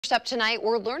First up tonight,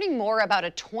 we're learning more about a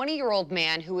 20-year-old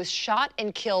man who was shot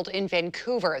and killed in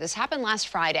Vancouver. This happened last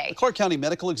Friday. The Clark County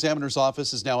Medical Examiner's Office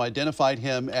has now identified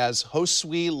him as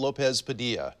Josue Lopez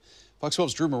Padilla. Fox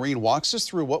 12's Drew Marine walks us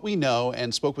through what we know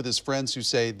and spoke with his friends who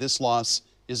say this loss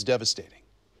is devastating.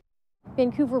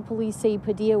 Vancouver police say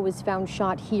Padilla was found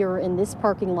shot here in this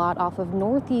parking lot off of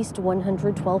Northeast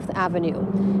 112th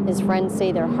Avenue. His friends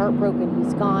say they're heartbroken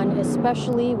he's gone,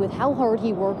 especially with how hard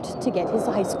he worked to get his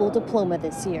high school diploma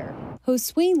this year.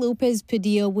 Josue Lopez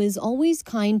Padilla was always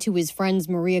kind to his friends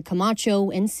Maria Camacho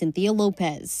and Cintia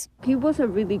Lopez. He was a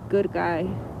really good guy,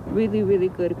 really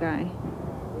good guy.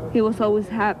 He was always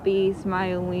happy,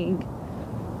 smiling.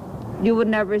 You would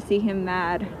never see him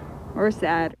mad or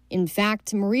sad. In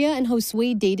fact, Maria and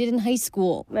Josue dated in high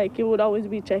school. He would always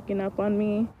be checking up on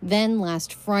me. Then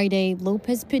last Friday,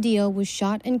 Lopez Padilla was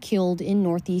shot and killed in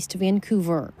Northeast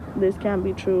Vancouver. This can't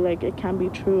be true, it can't be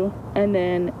true. And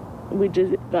then we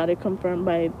just got it confirmed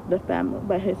by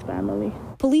his family.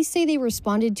 Police say they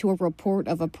responded to a report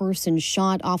of a person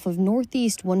shot off of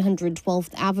Northeast 112th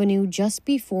Avenue just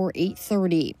before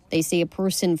 8:30. They say a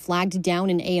person flagged down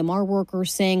an AMR worker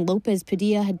saying Lopez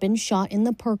Padilla had been shot in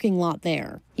the parking lot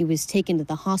there. He was taken to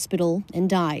the hospital and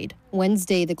died.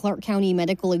 Wednesday, the Clark County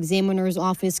Medical Examiner's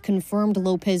Office confirmed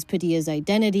Lopez Padilla's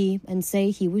identity and say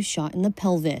he was shot in the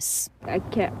pelvis. I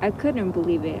couldn't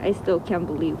believe it. I still can't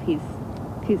believe he's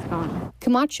gone.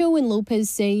 Camacho and Lopez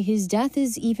say his death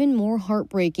is even more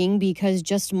heartbreaking because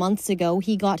just months ago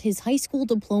he got his high school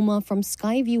diploma from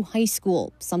Skyview High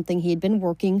School, something he had been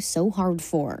working so hard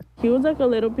for. He was a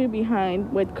little bit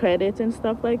behind with credits and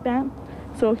stuff like that,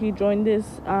 so he joined this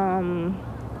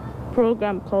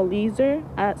program called Leaser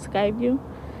at Skyview,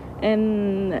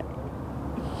 and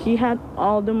he had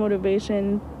all the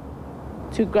motivation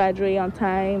to graduate on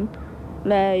time.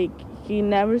 He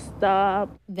never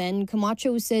stopped. Then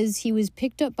Camacho says he was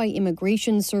picked up by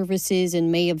Immigration Services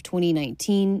in May of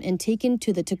 2019 and taken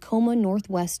to the Tacoma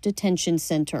Northwest Detention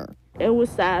Center. It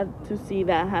was sad to see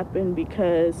that happen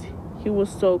because he was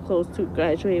so close to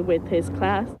graduate with his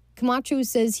class. Camacho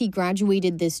says he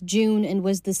graduated this June and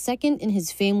was the second in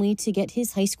his family to get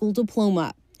his high school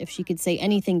diploma. If she could say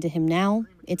anything to him now,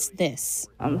 it's this.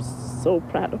 I'm so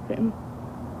proud of him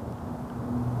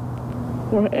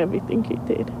for everything he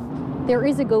did. There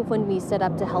is a GoFundMe set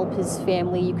up to help his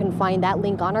family. You can find that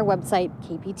link on our website,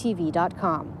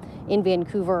 kptv.com. In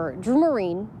Vancouver, Drew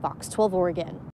Marine, Fox 12 Oregon.